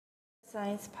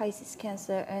Signs Pisces,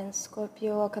 Cancer, and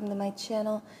Scorpio. Welcome to my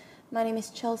channel. My name is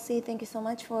Chelsea. Thank you so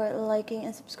much for liking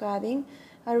and subscribing.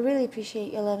 I really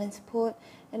appreciate your love and support.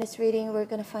 In this reading, we're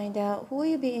going to find out who will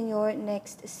you be in your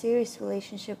next serious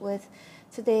relationship with.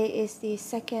 Today is the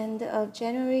 2nd of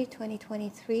January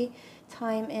 2023.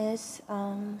 Time is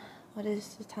what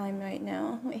is the time right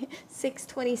now?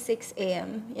 6:26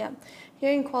 a.m. Yeah,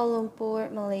 here in Kuala Lumpur,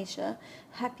 Malaysia.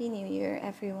 Happy New Year,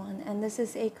 everyone. And this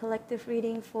is a collective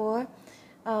reading for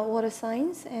water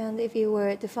signs. And if you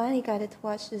were divinely guided to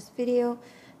watch this video,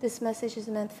 this message is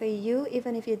meant for you,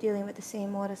 even if you're dealing with the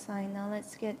same water sign. Now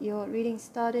let's get your reading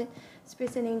started.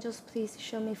 Spirits and angels, please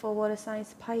show me for water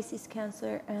signs Pisces,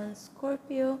 Cancer, and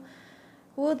Scorpio.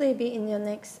 Who will they be in your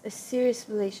next serious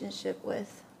relationship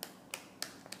with?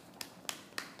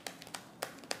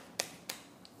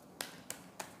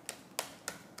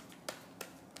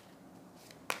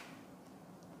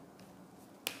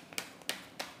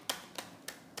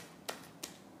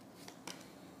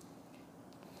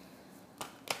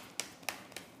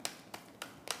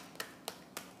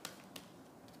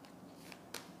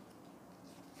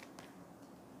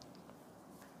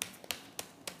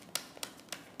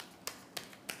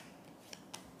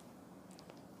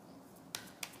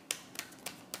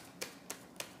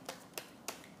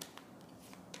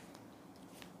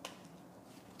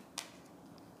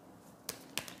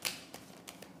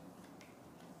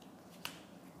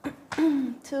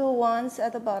 Two of Wands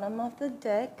at the bottom of the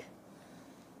deck.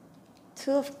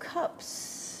 Two of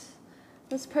Cups.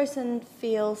 This person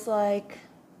feels like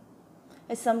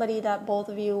it's somebody that both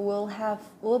of you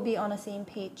will be on the same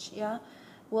page, yeah?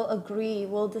 Will agree,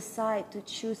 will decide to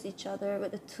choose each other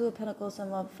with the Two of Pentacles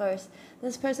and Love first.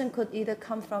 This person could either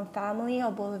come from family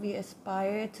or both of you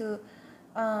aspire to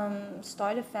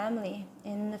start a family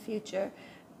in the future.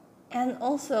 And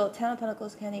also, Ten of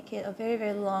Pentacles can indicate a very,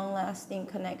 very long-lasting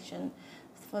connection.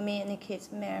 For me, it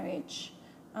indicates marriage,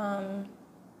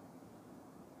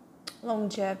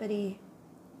 longevity,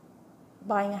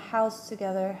 buying a house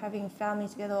together, having a family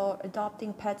together, or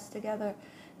adopting pets together.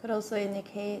 Could also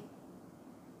indicate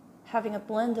having a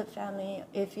blended family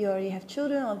if you already have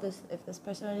children, or if this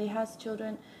person already has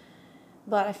children.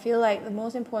 But I feel like the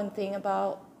most important thing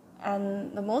about,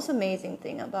 and the most amazing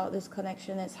thing about this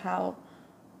connection is how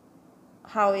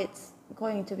it's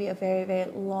going to be a very, very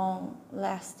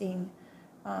long-lasting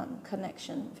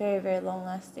connection. Very, very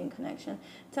long-lasting connection.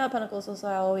 Ten of Pentacles also,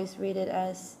 I always read it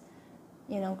as,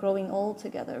 you know, growing old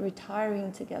together,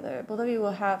 retiring together. Both of you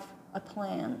will have a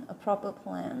plan, a proper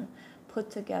plan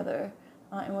put together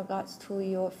in regards to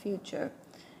your future.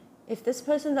 If this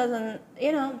person doesn't,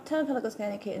 you know, Ten of Pentacles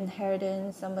can indicate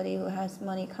inheritance, somebody who has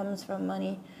money, comes from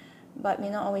money, but may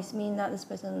not always mean that this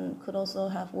person could also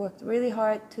have worked really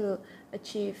hard to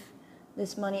achieve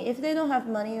this money. If they don't have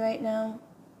money right now,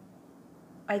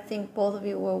 I think both of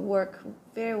you will work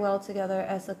very well together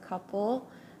as a couple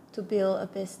to build a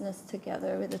business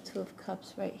together with the Two of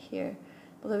Cups right here.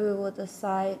 Both of you will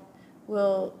decide,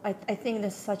 I think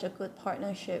this is such a good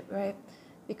partnership, right?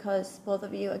 Because both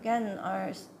of you, again,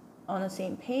 are on the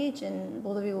same page, and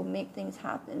both of you will make things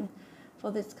happen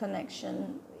for this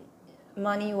connection.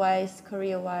 Money-wise,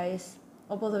 career-wise,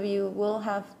 or both of you will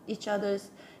have each other's,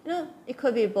 you know, it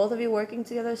could be both of you working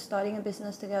together, starting a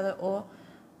business together, or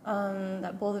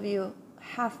that both of you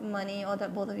have money, or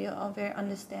that both of you are very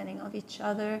understanding of each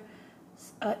other's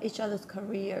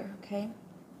career, okay?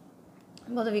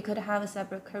 Both of you could have a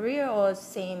separate career or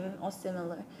same or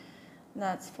similar.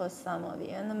 That's for some of you.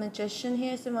 And the Magician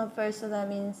here is in reverse, so that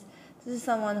means this is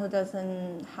someone who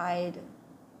doesn't hide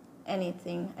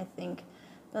anything, I think.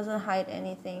 Doesn't hide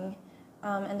anything.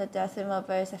 And the Death in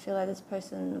reverse, I feel like this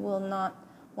person will not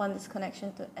want this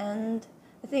connection to end.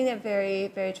 I think they're very,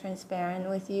 very transparent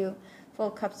with you. Four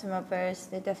of Cups in reverse,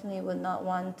 they definitely would not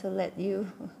want to let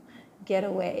you get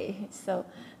away. So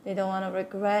they don't want to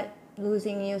regret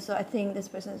losing you. So I think this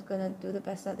person is going to do the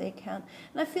best that they can.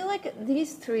 And I feel like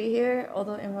these three here,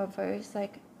 although in reverse,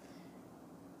 like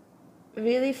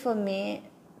really for me,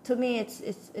 to me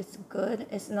it's good.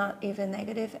 It's not even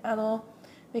negative at all,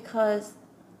 because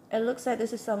it looks like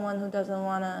this is someone who doesn't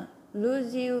want to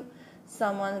lose you,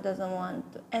 someone who doesn't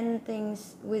want to end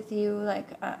things with you. Like,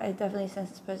 I definitely sense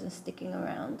this person sticking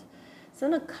around.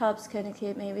 Seven of Cups can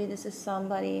indicate maybe this is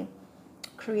somebody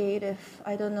creative.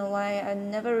 I don't know why. I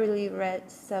never really read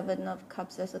Seven of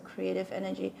Cups as a creative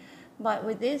energy. But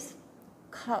with these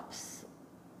cups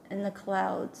in the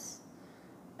clouds,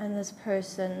 and this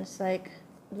person's like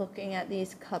looking at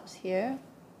these cups here,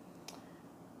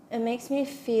 it makes me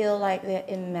feel like they're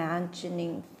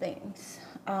imagining things.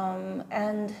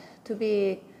 And to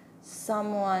be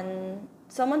someone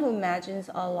someone who imagines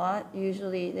a lot,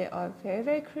 usually they are very,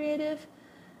 very creative.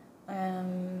 I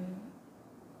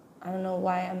don't know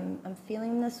why I'm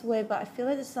feeling this way, but I feel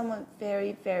like it's someone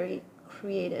very, very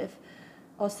creative,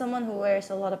 or someone who wears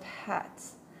a lot of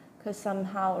hats, because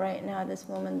somehow right now at this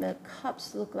moment the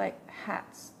cups look like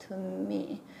hats to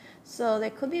me. So there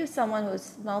could be someone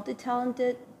who's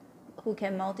multi-talented, who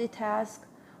can multitask,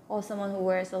 or someone who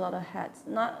wears a lot of hats.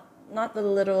 Not the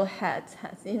little hats,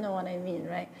 you know what I mean,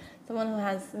 right? Someone who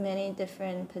has many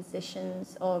different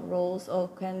positions or roles, or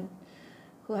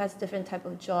who has different type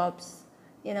of jobs.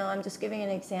 You know, I'm just giving an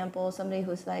example. Somebody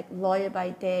who's like lawyer by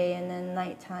day, and then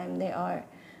nighttime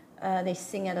they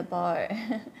sing at a bar,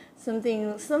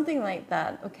 something like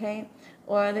that, okay?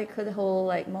 Or they could hold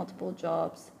like multiple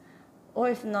jobs. Or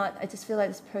if not, I just feel like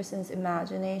this person's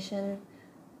imagination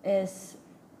is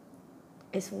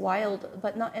wild,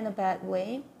 but not in a bad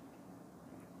way.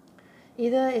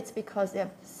 Either it's because they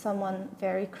have someone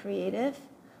very creative,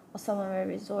 or someone very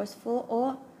resourceful,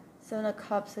 or Seven of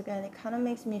Cups, again, it kind of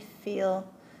makes me feel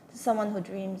someone who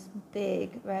dreams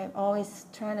big, right? Always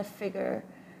trying to figure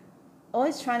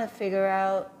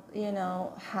out, you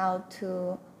know, how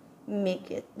to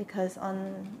make it, because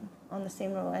on the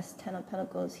same row as Ten of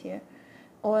Pentacles here,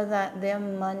 or that their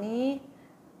money,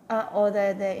 or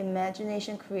that their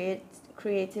imagination,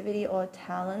 creativity, or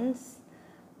talents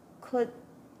could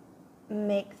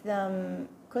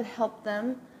help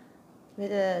them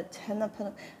with a Ten of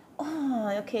Pentacles. Oh,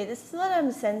 okay, this is what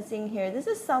I'm sensing here. This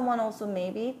is someone also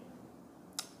maybe,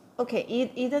 okay,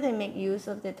 either they make use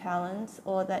of their talents,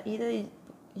 or that either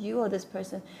you or this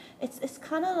person, it's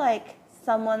kind of like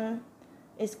someone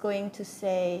is going to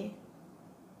say,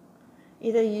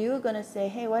 either you're going to say,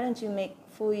 hey, why don't you make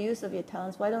full use of your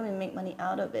talents? Why don't we make money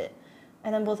out of it?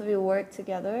 And then both of you work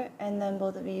together, and then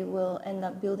both of you will end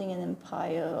up building an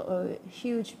empire or a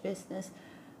huge business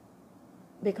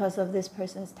because of this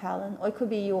person's talent, or it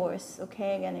could be yours,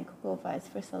 okay? Again, it could go vice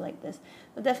versa like this.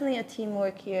 But definitely a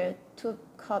teamwork here. Two of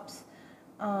Cups,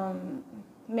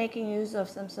 making use of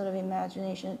some sort of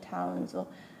imagination, talents, or,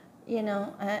 you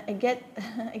know, I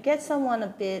get someone a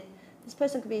bit, this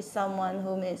person could be someone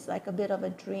who is like a bit of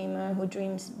a dreamer, who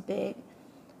dreams big,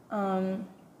 who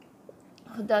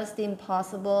does the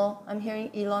impossible. I'm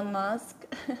hearing Elon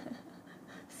Musk.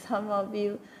 Some of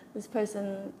you, this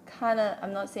person kind of,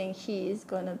 I'm not saying he is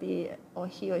going to be, or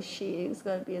he or she is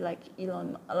going to be like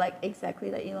exactly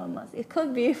like Elon Musk. It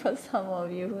could be for some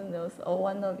of you, who knows, or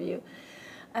one of you.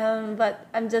 But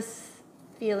I'm just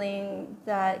feeling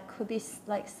that it could be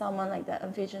like someone like that, a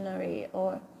visionary,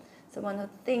 or someone who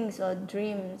thinks or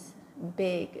dreams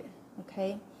big,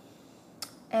 okay?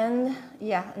 And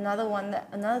yeah, another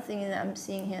thing that I'm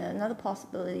seeing here, another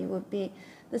possibility would be,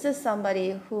 this is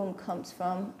somebody who comes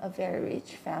from a very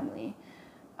rich family.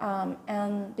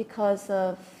 And because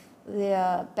of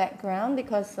their background,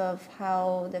 because of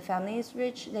how the family is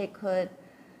rich, they could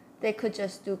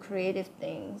just do creative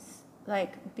things,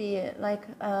 like be it like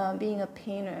being a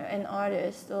painter, an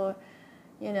artist, or,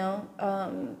 you know,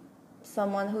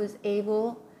 someone who is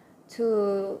able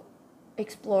to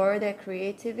explore their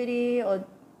creativity, or,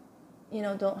 you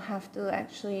know, don't have to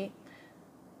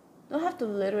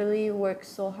literally work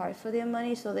so hard for their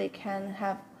money, so they can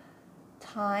have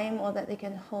time, or that they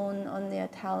can hone on their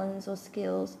talents or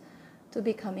skills to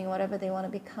becoming whatever they want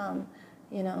to become.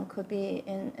 You know, could be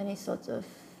in any sorts of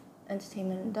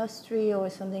entertainment industry, or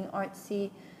something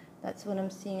artsy. That's what I'm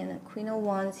seeing in the Queen of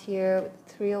Wands here with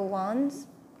the Three of Wands.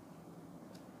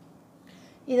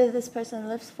 Either this person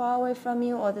lives far away from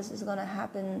you, or this is going to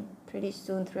happen pretty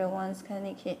soon. Three of Wands can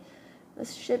indicate the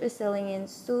ship is sailing in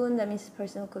soon. That means this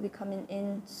person could be coming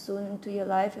in soon into your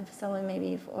life. If someone, maybe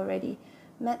you've already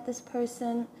met this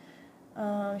person.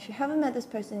 If you haven't met this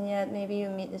person yet, maybe you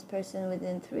meet this person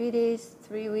within 3 days,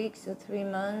 3 weeks, or 3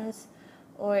 months,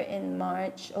 or in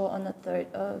March, or on the 3rd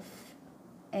of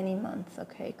any month,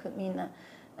 okay? Could mean that.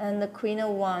 And the Queen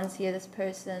of Wands here, this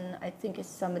person, I think is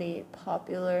somebody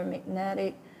popular,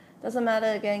 magnetic. Doesn't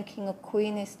matter, again, King or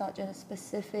Queen, it's not just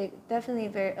specific. Definitely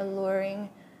very alluring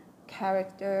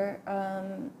character,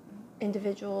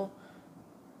 individual.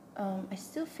 I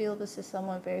still feel this is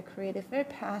someone very creative, very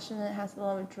passionate, has a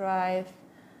lot of drive,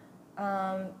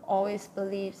 always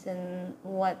believes in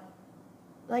what,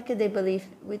 like they believe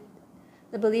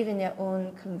in their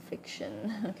own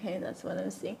conviction. Okay, that's what I'm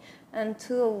seeing. And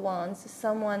Two of Wands,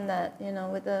 someone that, you know,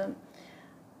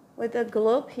 with the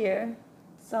globe here,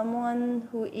 someone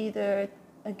who either,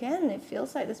 again, it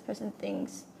feels like this person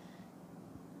thinks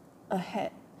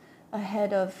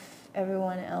ahead of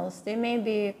everyone else. They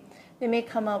may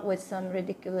come up with some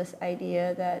ridiculous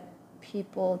idea that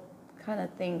people kind of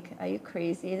think, are you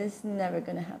crazy? This is never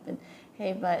going to happen.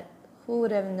 Hey, but who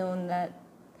would have known that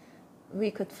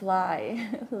we could fly?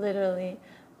 Literally,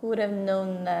 who would have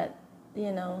known that,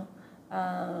 you know,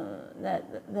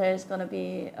 that there's going to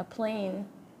be a plane,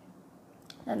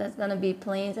 and there's going to be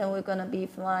planes, and we're going to be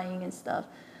flying and stuff.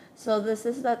 So this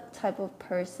is that type of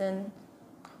person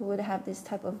who would have this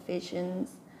type of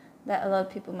visions that a lot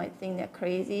of people might think they're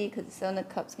crazy, because the Seven of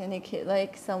Cups can indicate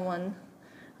like someone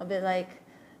a bit like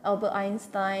Albert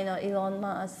Einstein or Elon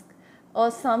Musk, or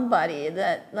somebody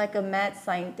that like a mad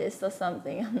scientist or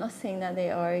something. I'm not saying that they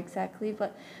are exactly,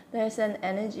 but there's an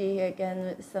energy here again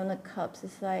with the Seven of Cups.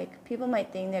 It's like people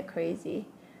might think they're crazy,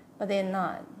 but they're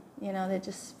not. You know, they're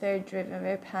just very driven,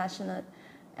 very passionate,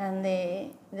 and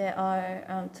they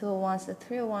are Two of Wands, the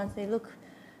Three of Wands. They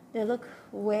look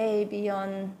way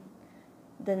beyond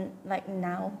the like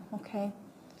now. Okay.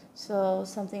 So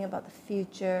something about the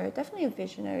future, definitely a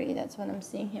visionary. That's what I'm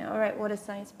seeing here. All right, what are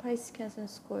signs? Pisces, Cancer, and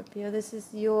Scorpio. This is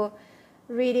your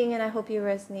reading, and I hope you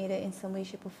resonated in some way,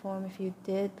 shape, or form. If you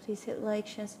did, please hit like,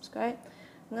 share, and subscribe.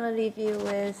 I'm going to leave you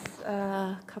with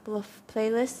a couple of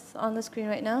playlists on the screen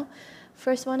right now.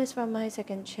 First one is from my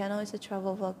second channel. It's a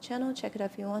travel vlog channel. Check it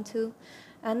out if you want to.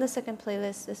 And the second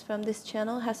playlist is from this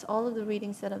channel, has all of the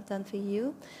readings that I've done for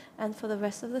you and for the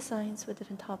rest of the signs with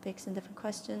different topics and different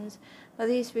questions. But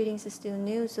these readings are still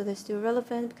new, so they're still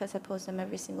relevant because I post them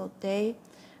every single day.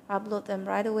 I upload them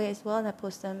right away as well, and I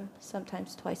post them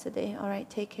sometimes twice a day. All right,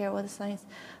 take care, what the signs.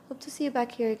 Hope to see you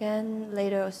back here again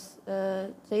later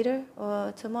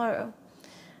or tomorrow.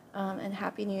 And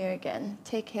Happy New Year again.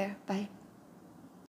 Take care. Bye.